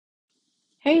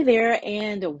Hey there,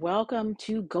 and welcome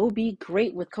to Go Be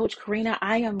Great with Coach Karina.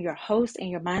 I am your host and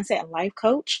your mindset and life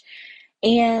coach,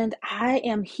 and I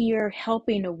am here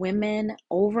helping women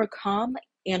overcome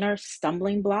inner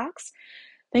stumbling blocks,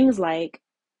 things like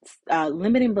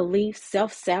limiting beliefs,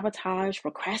 self sabotage,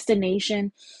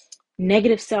 procrastination,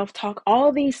 negative self talk,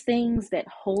 all these things that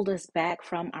hold us back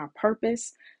from our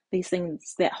purpose, these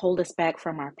things that hold us back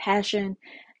from our passion,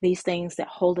 these things that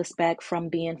hold us back from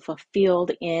being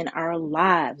fulfilled in our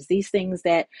lives, these things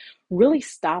that really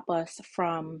stop us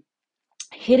from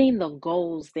hitting the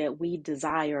goals that we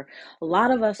desire. A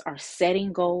lot of us are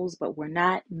setting goals, but we're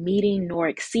not meeting nor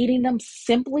exceeding them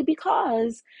simply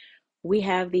because we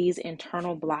have these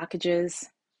internal blockages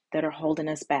that are holding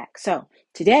us back. So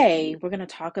today we're going to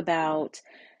talk about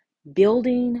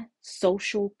building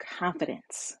social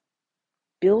confidence.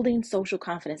 Building social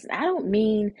confidence. And I don't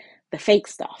mean the fake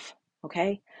stuff,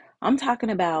 okay? I'm talking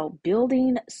about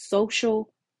building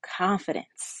social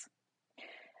confidence.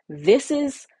 This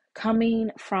is coming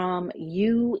from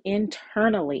you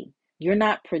internally. You're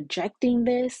not projecting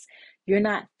this. You're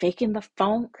not faking the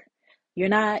funk. You're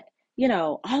not,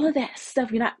 all of that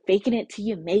stuff. You're not faking it till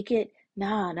you make it.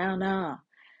 Nah, nah, nah.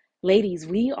 Ladies,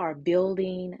 we are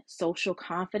building social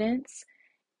confidence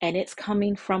and it's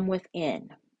coming from within.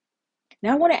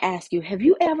 Now, I want to ask you, have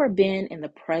you ever been in the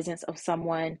presence of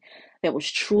someone that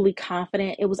was truly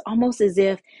confident? It was almost as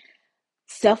if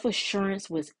self-assurance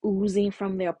was oozing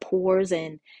from their pores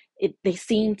and they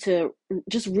seemed to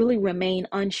just really remain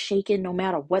unshaken no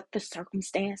matter what the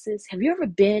circumstances. Have you ever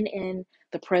been in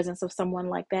the presence of someone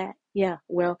like that? Yeah,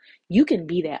 well, you can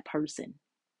be that person.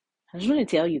 I just want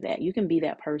to tell you that you can be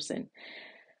that person.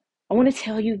 I want to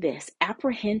tell you this: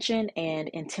 apprehension and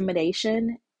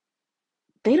intimidation,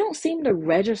 they don't seem to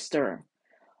register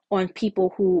on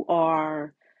people who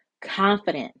are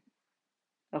confident,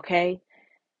 okay?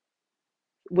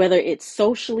 Whether it's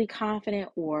socially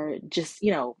confident or just,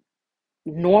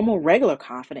 normal, regular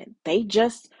confident, they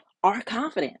just are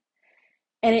confident.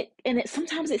 And it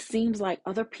sometimes it seems like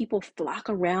other people flock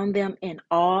around them in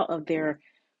awe of their,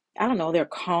 I don't know, their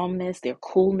calmness, their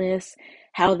coolness,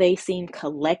 how they seem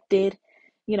collected,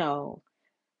 you know,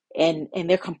 and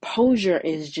their composure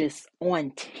is just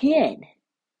on 10.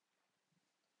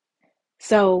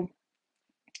 So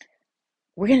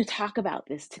we're going to talk about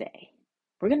this today.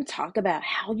 We're going to talk about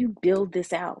how you build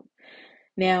this out.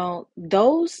 Now,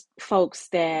 those folks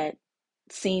that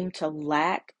seem to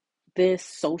lack this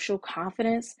social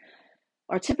confidence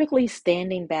are typically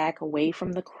standing back away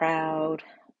from the crowd,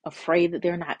 afraid that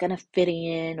they're not going to fit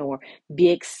in or be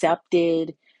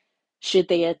accepted should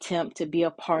they attempt to be a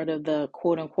part of the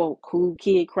quote unquote cool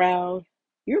kid crowd.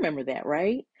 You remember that,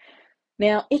 right?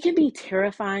 Now, it can be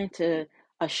terrifying to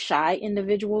a shy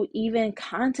individual, even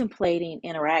contemplating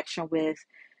interaction with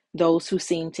those who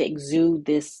seem to exude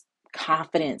this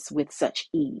confidence with such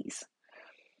ease.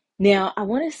 Now, I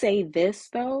want to say this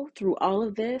though, through all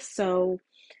of this. So,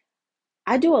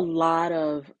 I do a lot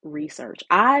of research.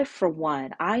 For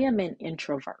one, I am an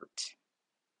introvert.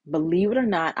 Believe it or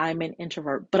not, I'm an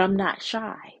introvert, but I'm not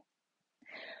shy.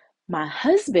 My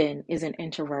husband is an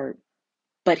introvert,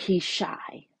 but he's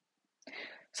shy.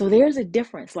 So there's a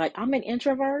difference. Like, I'm an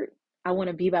introvert. I want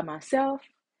to be by myself.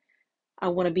 I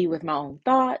want to be with my own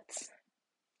thoughts.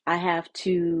 I have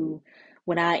to,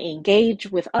 when I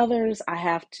engage with others, I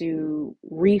have to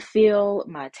refill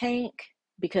my tank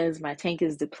because my tank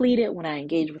is depleted when I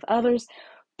engage with others.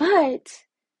 But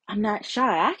I'm not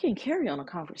shy. I can carry on a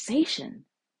conversation.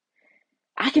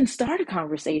 I can start a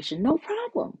conversation, no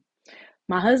problem.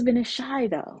 My husband is shy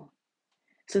though.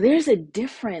 So there's a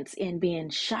difference in being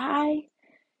shy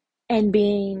and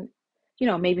being,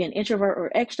 maybe an introvert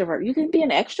or extrovert. You can be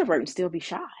an extrovert and still be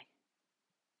shy.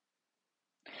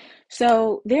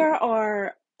 So there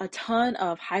are a ton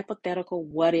of hypothetical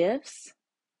what ifs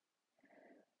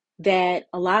that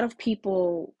a lot of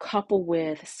people couple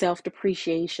with self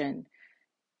depreciation.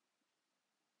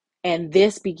 And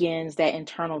this begins that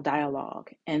internal dialogue.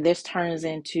 And this turns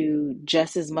into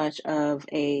just as much of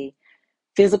a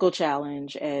physical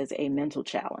challenge as a mental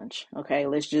challenge. Okay,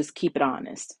 let's just keep it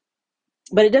honest.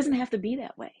 But it doesn't have to be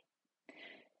that way.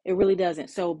 It really doesn't.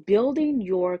 So building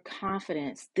your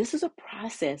confidence, this is a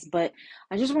process, but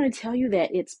I just want to tell you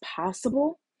that it's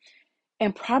possible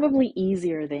and probably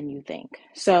easier than you think.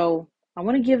 So I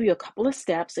want to give you a couple of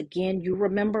steps. Again, you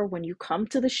remember when you come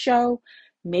to the show,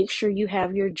 make sure you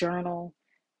have your journal,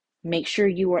 make sure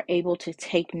you are able to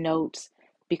take notes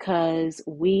because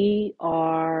we're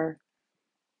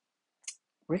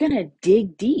going to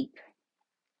dig deep.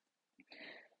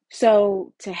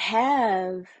 So to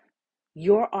have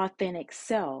your authentic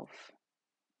self,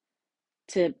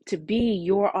 to be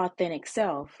your authentic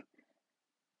self,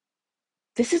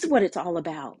 this is what it's all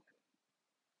about.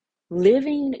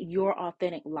 Living your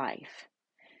authentic life.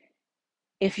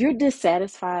 If you're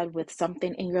dissatisfied with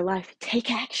something in your life, take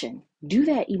action. Do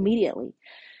that immediately.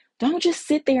 Don't just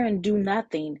sit there and do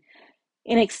nothing.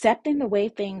 In accepting the way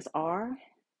things are,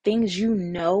 things you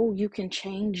know you can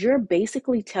change, you're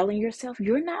basically telling yourself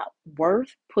you're not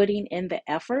worth putting in the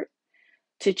effort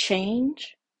to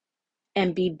change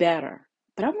and be better.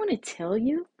 But I want to tell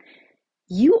you,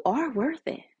 you are worth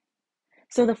it.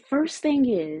 So the first thing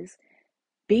is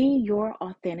be your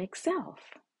authentic self.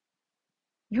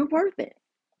 You're worth it.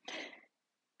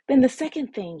 Then the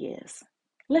second thing is,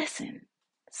 listen,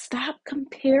 stop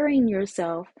comparing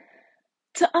yourself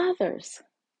to others.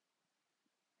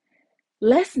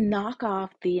 Let's knock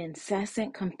off the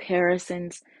incessant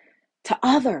comparisons to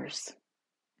others.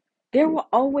 There will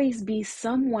always be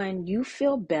someone you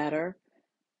feel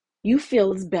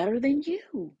is better than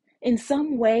you in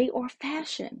some way or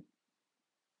fashion.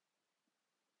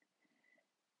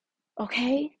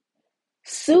 Okay?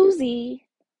 Susie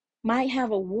might have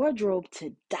a wardrobe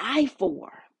to die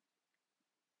for.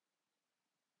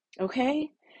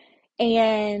 Okay?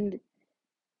 And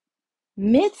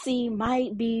Mitzi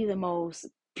might be the most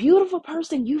beautiful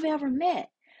person you've ever met.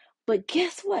 But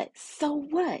guess what? So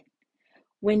what?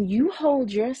 When you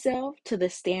hold yourself to the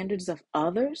standards of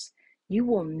others, you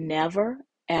will never,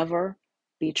 ever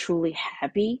be truly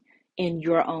happy in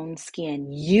your own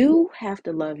skin. You have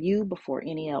to love you before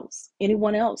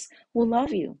anyone else will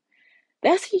love you.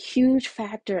 That's a huge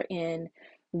factor in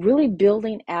really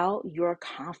building out your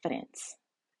confidence,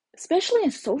 especially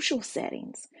in social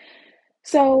settings.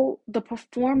 So the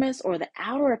performance or the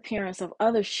outer appearance of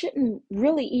others shouldn't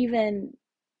really even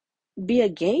be a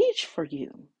gauge for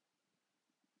you.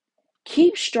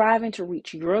 Keep striving to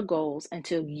reach your goals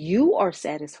until you are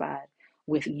satisfied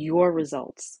with your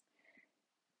results.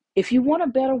 If you want a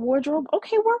better wardrobe,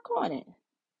 okay, work on it.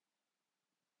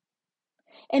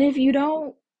 And if you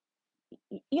don't,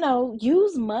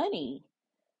 use money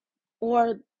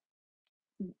or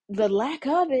the lack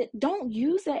of it, don't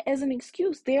use that as an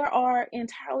excuse. There are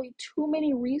entirely too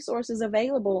many resources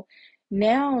available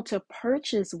now to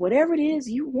purchase whatever it is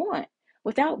you want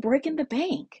without breaking the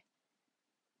bank.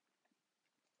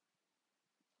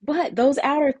 But those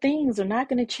outer things are not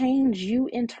going to change you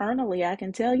internally. I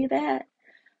can tell you that.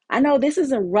 I know this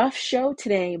is a rough show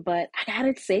today, but I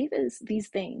gotta say these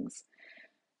things.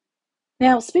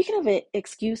 Now, speaking of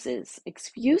excuses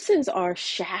are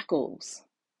shackles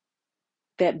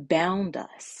that bound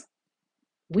us.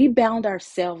 We bound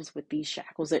ourselves with these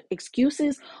shackles.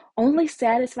 Excuses only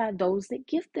satisfy those that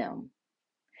give them.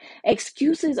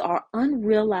 Excuses are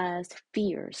unrealized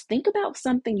fears. Think about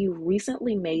something you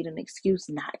recently made an excuse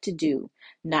not to do,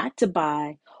 not to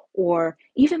buy, or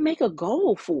even make a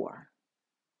goal for.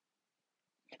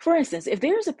 For instance, if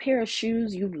there's a pair of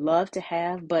shoes you'd love to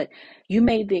have, but you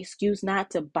made the excuse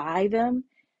not to buy them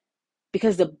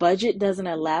because the budget doesn't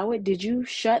allow it, did you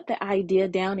shut the idea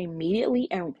down immediately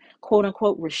and quote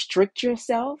unquote restrict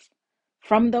yourself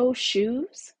from those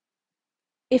shoes?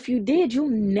 If you did, you'll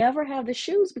never have the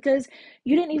shoes because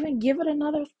you didn't even give it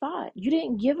another thought. You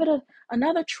didn't give it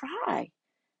another try.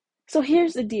 So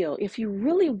here's the deal. If you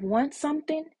really want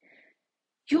something,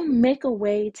 you'll make a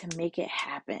way to make it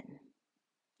happen.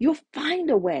 You'll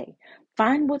find a way.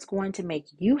 Find what's going to make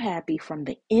you happy from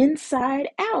the inside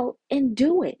out and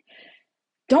do it.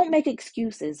 Don't make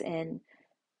excuses and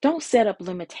don't set up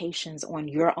limitations on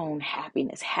your own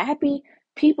happiness. Happy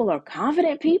people are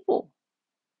confident people,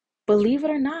 believe it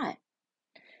or not.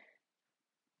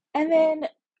 And then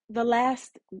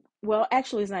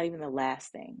actually, it's not even the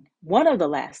last thing. One of the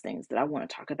last things that I want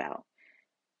to talk about,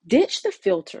 ditch the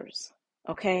filters,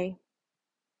 okay?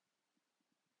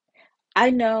 I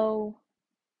know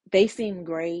they seem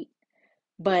great,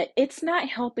 but it's not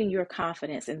helping your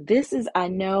confidence. And this is, I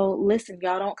know, listen,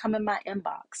 y'all don't come in my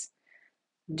inbox.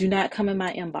 Do not come in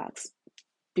my inbox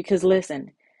because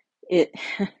listen, it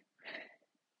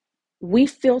we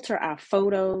filter our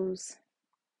photos,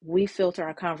 we filter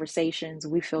our conversations,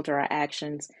 we filter our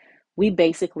actions. We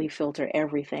basically filter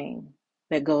everything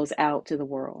that goes out to the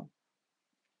world.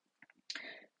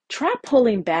 Try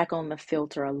pulling back on the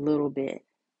filter a little bit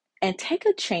and take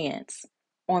a chance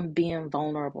on being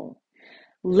vulnerable.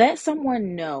 Let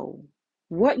someone know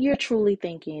what you're truly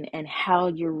thinking and how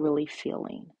you're really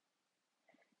feeling.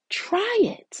 Try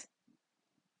it.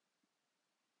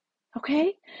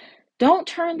 Okay? Don't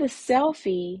turn the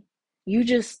selfie you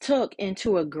just took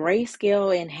into a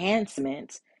grayscale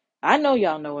enhancement. I know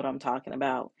y'all know what I'm talking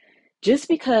about. Just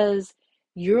because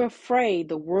You're afraid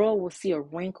the world will see a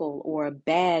wrinkle or a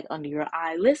bag under your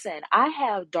eye. Listen, I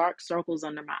have dark circles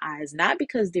under my eyes, not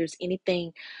because there's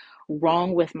anything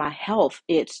wrong with my health.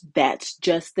 That's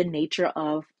just the nature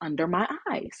of under my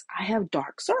eyes. I have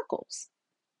dark circles.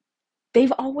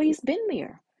 They've always been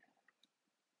there.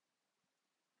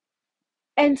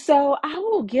 And so I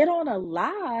will get on a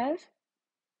live.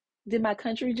 Did my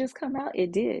country just come out?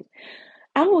 It did.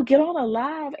 I will get on a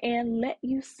live and let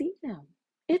you see them.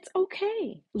 It's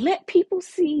okay. Let people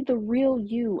see the real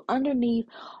you underneath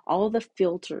all the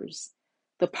filters,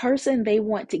 the person they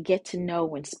want to get to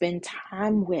know and spend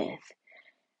time with.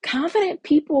 Confident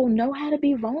people know how to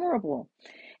be vulnerable.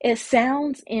 It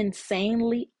sounds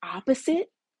insanely opposite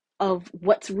of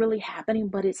what's really happening,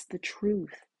 but it's the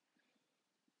truth.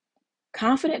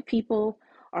 Confident people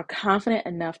are confident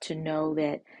enough to know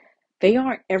that they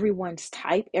aren't everyone's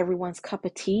type, everyone's cup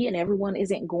of tea, and everyone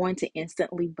isn't going to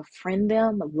instantly befriend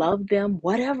them, love them,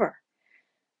 whatever.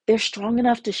 They're strong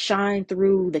enough to shine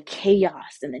through the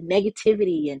chaos and the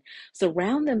negativity and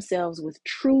surround themselves with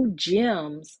true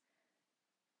gems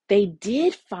they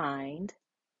did find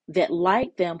that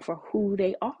like them for who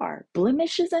they are,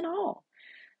 blemishes and all.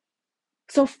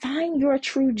 So find your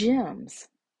true gems.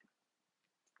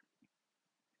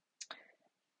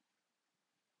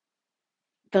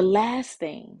 The last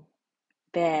thing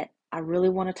that I really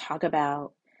want to talk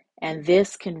about, and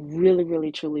this can really,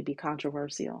 really, truly be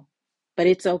controversial, but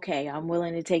it's okay. I'm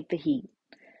willing to take the heat.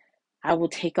 I will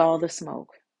take all the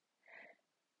smoke.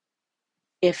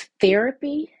 If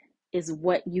therapy is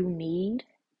what you need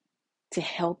to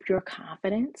help your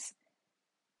confidence,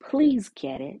 please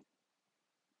get it.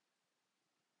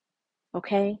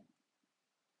 Okay?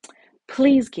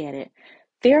 Please get it.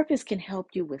 Therapists can help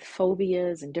you with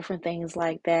phobias and different things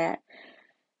like that.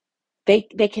 They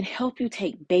can help you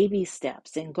take baby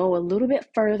steps and go a little bit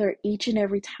further each and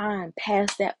every time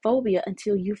past that phobia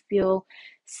until you feel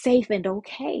safe and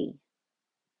okay.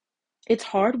 It's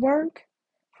hard work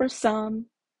for some,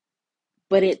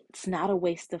 but it's not a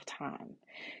waste of time.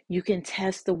 You can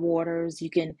test the waters,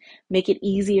 you can make it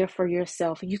easier for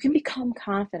yourself, and you can become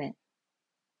confident.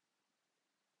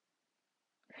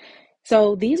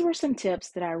 So, these were some tips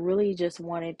that I really just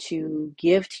wanted to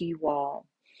give to you all.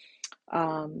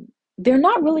 They're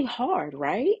not really hard,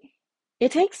 right?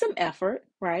 It takes some effort,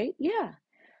 right? Yeah.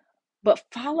 But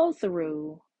follow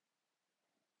through,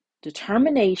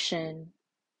 determination,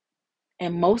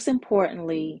 and most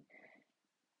importantly,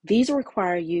 these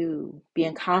require you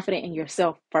being confident in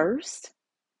yourself first,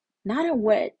 not in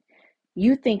what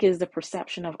you think is the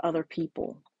perception of other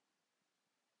people.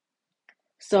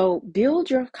 So build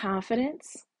your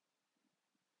confidence,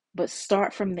 but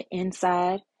start from the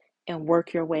inside and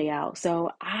work your way out.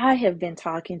 So I have been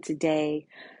talking today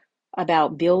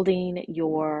about building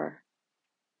your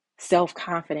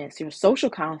self-confidence, your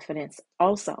social confidence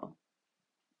also.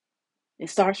 It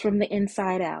starts from the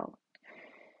inside out.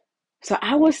 So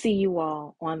I will see you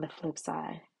all on the flip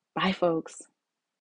side. Bye, folks.